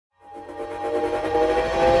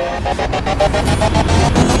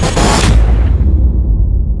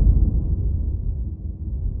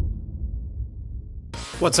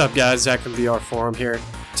What's up guys, Zach from VR Forum here.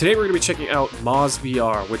 Today we're going to be checking out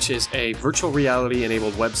MozVR, which is a virtual reality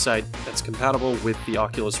enabled website that's compatible with the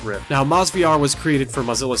Oculus Rift. Now MozVR was created for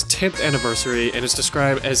Mozilla's 10th anniversary and is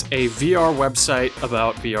described as a VR website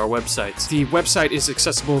about VR websites. The website is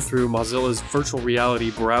accessible through Mozilla's virtual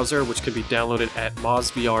reality browser, which can be downloaded at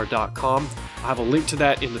mozvr.com. I have a link to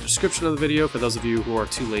that in the description of the video for those of you who are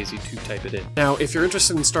too lazy to type it in. Now, if you're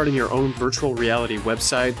interested in starting your own virtual reality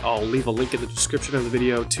website, I'll leave a link in the description of the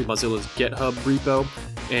video to Mozilla's GitHub repo,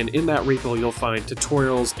 and in that repo you'll find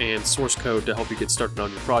tutorials and source code to help you get started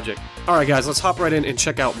on your project. Alright guys, let's hop right in and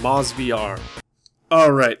check out MozVR.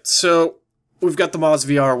 Alright, so we've got the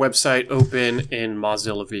MozVR website open in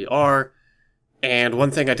Mozilla VR. And one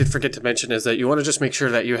thing I did forget to mention is that you want to just make sure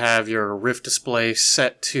that you have your Rift display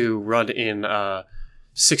set to run in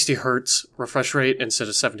 60 Hz refresh rate instead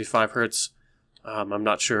of 75 Hz. I'm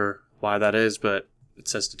not sure why that is, but it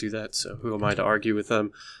says to do that, so who am I to argue with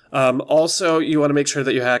them? Also, you want to make sure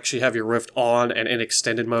that you actually have your Rift on and in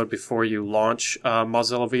extended mode before you launch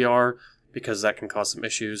Mozilla VR, because that can cause some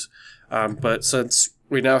issues. But since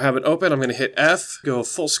we now have it open, I'm going to hit F, go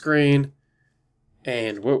full screen,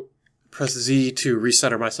 and whoa. Press Z to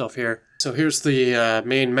recenter myself here. So here's the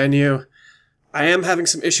main menu. I am having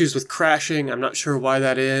some issues with crashing. I'm not sure why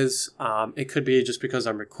that is. It could be just because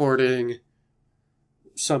I'm recording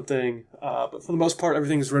something. But for the most part,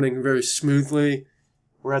 everything's running very smoothly.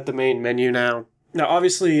 We're at the main menu now. Now,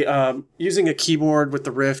 obviously, using a keyboard with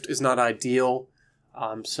the Rift is not ideal.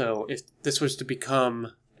 So if this was to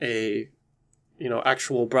become a,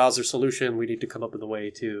 actual browser solution, we need to come up with a way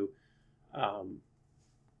to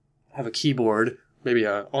have a keyboard, maybe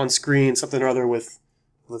a on-screen something or other with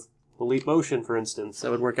Leap Motion, for instance.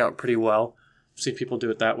 That would work out pretty well. I've seen people do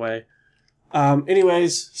it that way.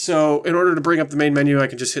 Anyways, so in order to bring up the main menu, I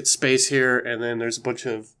can just hit space here, and then there's a bunch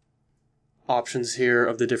of options here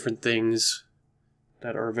of the different things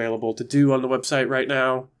that are available to do on the website right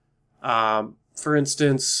now. For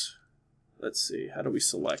instance, let's see, how do we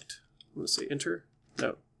select? I'm going to say enter.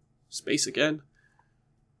 No, space again.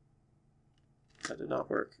 That did not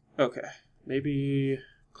work. Okay, maybe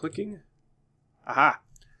clicking? Aha!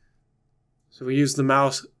 So we use the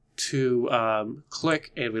mouse to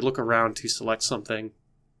click, and we look around to select something.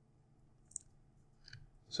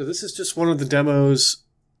 So this is just one of the demos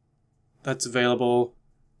that's available.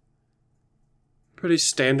 Pretty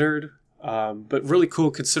standard, but really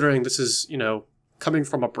cool considering this is, coming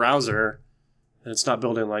from a browser, and it's not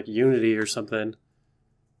built in like Unity or something.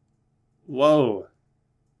 Whoa!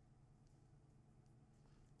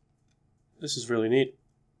 This is really neat.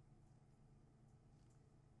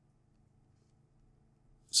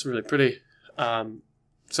 It's really pretty.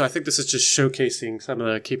 So I think this is just showcasing some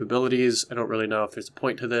of the capabilities. I don't really know if there's a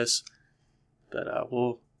point to this, but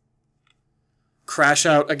we'll crash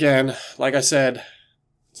out again. Like I said,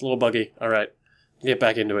 it's a little buggy. Alright, get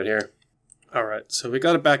back into it here. Alright, so we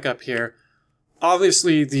got it back up here.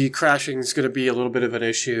 Obviously, the crashing is going to be a little bit of an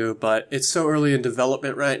issue, but it's so early in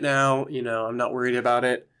development right now, I'm not worried about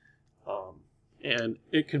it. And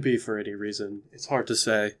it could be for any reason. It's hard to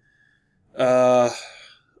say.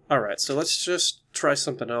 Alright, so let's just try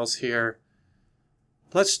something else here.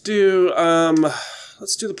 Let's do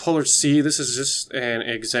the Polar C. This is just an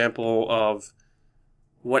example of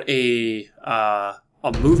what a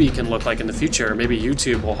movie can look like in the future. Maybe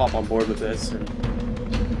YouTube will hop on board with this and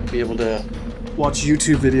be able to watch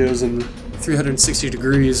YouTube videos in 360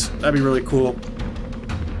 degrees. That'd be really cool.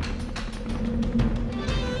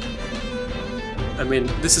 I mean,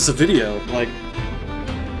 this is a video, like,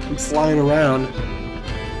 I'm flying around.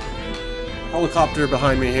 Helicopter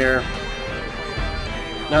behind me here.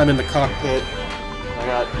 Now I'm in the cockpit. I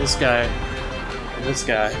got this guy and this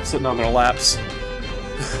guy sitting on their laps.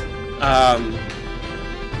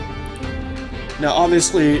 Now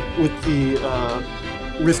obviously, with the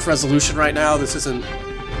Rift resolution right now, this isn't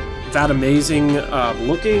that amazing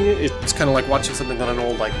looking. It's kind of like watching something on an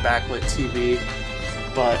old, like, backlit TV,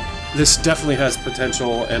 but this definitely has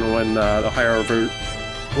potential, and when the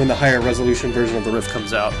higher resolution version of the Rift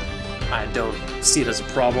comes out, I don't see it as a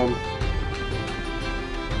problem.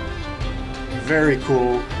 Very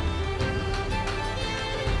cool.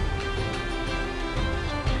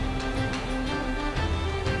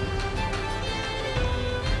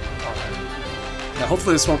 Now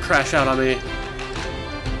hopefully this won't crash out on me.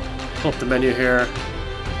 Pull up the menu here.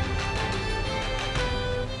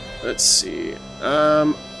 Let's see.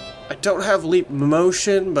 I don't have Leap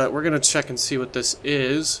Motion, but we're gonna check and see what this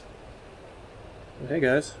is. Hey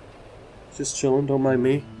guys. Just chilling, don't mind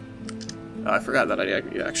me. I forgot that I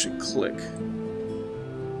actually click.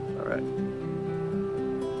 Alright.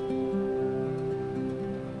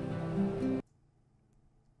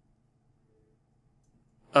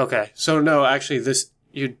 Okay, so no, actually this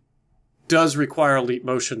does require Leap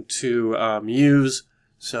Motion to use,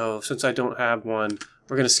 so since I don't have one,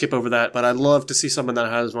 we're going to skip over that, but I'd love to see someone that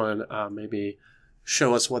has one maybe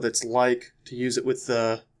show us what it's like to use it with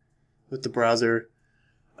the browser.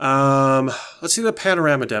 Let's see the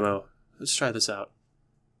Panorama Demo. Let's try this out.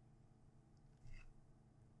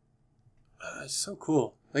 It's so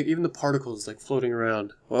cool. Like, even the particles, like, floating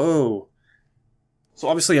around. Whoa. So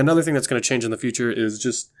obviously another thing that's going to change in the future is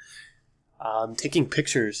just taking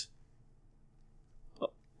pictures.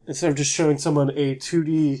 Instead of just showing someone a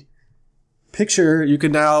 2D picture, you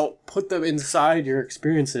can now put them inside your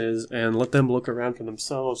experiences and let them look around for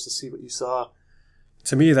themselves to see what you saw.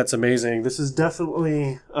 To me, that's amazing. This is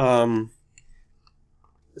definitely the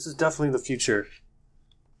future.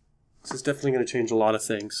 This is definitely going to change a lot of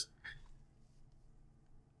things.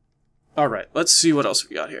 Alright, let's see what else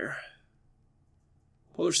we got here.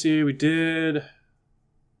 Polar Sea, we did.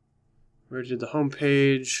 We already did the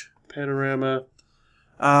homepage, panorama.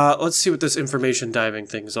 Let's see what this information diving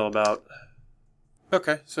thing is all about.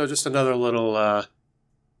 Okay, so just another little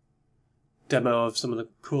demo of some of the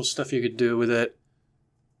cool stuff you could do with it.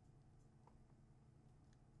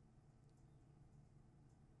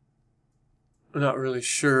 I'm not really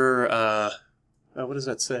sure. What does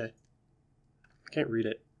that say? I can't read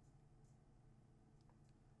it.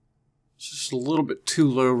 It's just a little bit too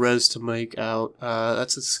low res to make out.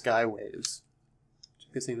 That's the Skywaves.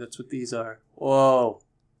 I think that's what these are. Whoa.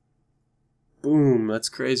 Boom, that's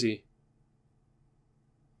crazy.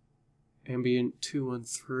 Ambient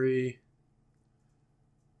 213.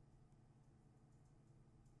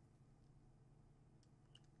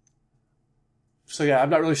 So yeah,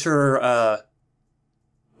 I'm not really sure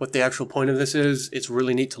what the actual point of this is. It's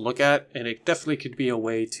really neat to look at, and it definitely could be a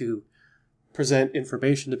way to present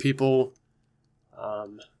information to people.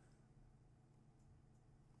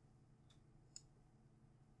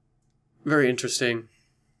 Very interesting.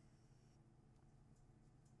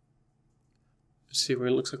 See, it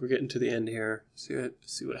looks like we're getting to the end here. See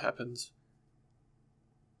what happens.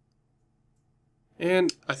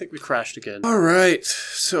 And I think we crashed again. Alright,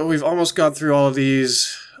 so we've almost gone through all of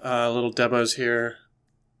these little demos here.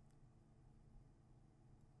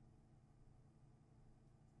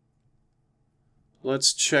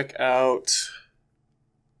 Let's check out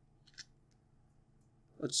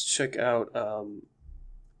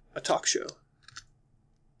a talk show.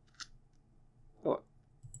 Go on.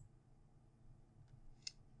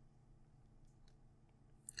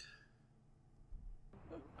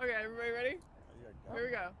 Okay, everybody ready? Here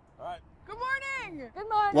we go. Alright. Good morning! Good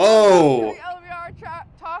morning. Whoa! LVR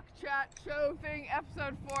Talk Chat Show thing,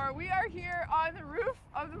 episode 4. We are here on the roof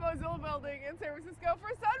of the Mozilla building in San Francisco for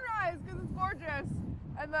sunrise because it's gorgeous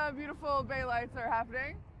and the beautiful bay lights are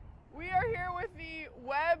happening. We are here with the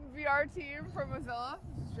web VR team from Mozilla.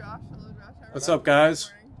 This is Josh. Hello, Josh. What's up,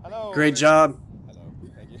 guys? Hello. Great job. Hello.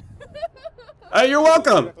 Thank you. Hey, you're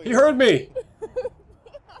welcome. You heard me.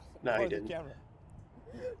 No, he didn't.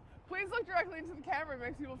 Please look directly into the camera. It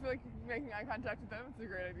makes people feel like you're making eye contact with them. It's a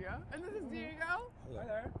great idea. And this is Diego. Hi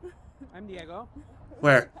there. I'm Diego.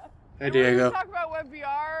 Where? Hey, And we're Diego. going to talk about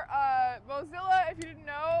WebVR. Mozilla, if you didn't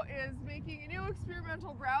know, is making a new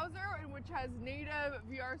experimental browser which has native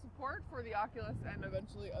VR support for the Oculus and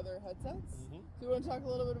eventually other headsets. So you want to talk a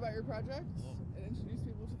little bit about your project and introduce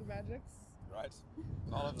people to the magics? Right.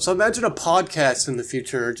 So imagine a podcast in the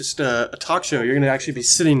future, just a talk show. You're going to actually be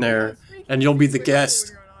sitting there, and you'll be the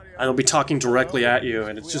guest. And I'll be talking directly at you,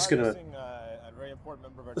 and it's just going to...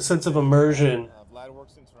 A sense of immersion.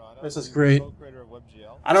 This is great.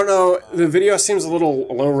 I don't know, the video seems a little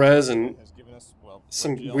low res and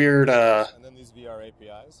some weird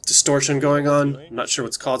distortion going on. I'm not sure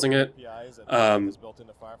what's causing it.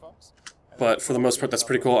 But for the most part, that's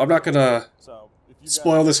pretty cool. I'm not going to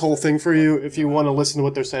spoil this whole thing for you. If you want to listen to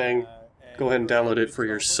what they're saying, go ahead and download it for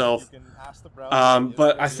yourself.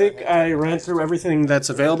 But I think I ran through everything that's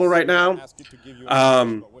available right now.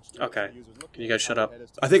 Okay, can you guys shut up?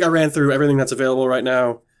 I think I ran through everything that's available right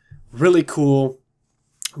now. Really cool.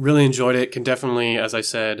 Really enjoyed it. Can definitely, as I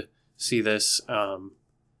said, see this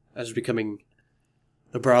as becoming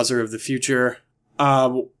the browser of the future.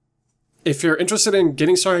 If you're interested in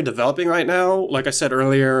getting started developing right now, like I said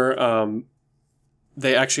earlier,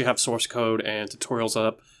 they actually have source code and tutorials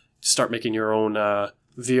up to start making your own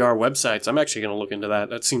VR websites. I'm actually going to look into that.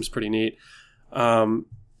 That seems pretty neat.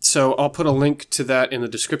 So I'll put a link to that in the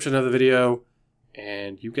description of the video.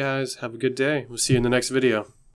 And you guys have a good day. We'll see you in the next video.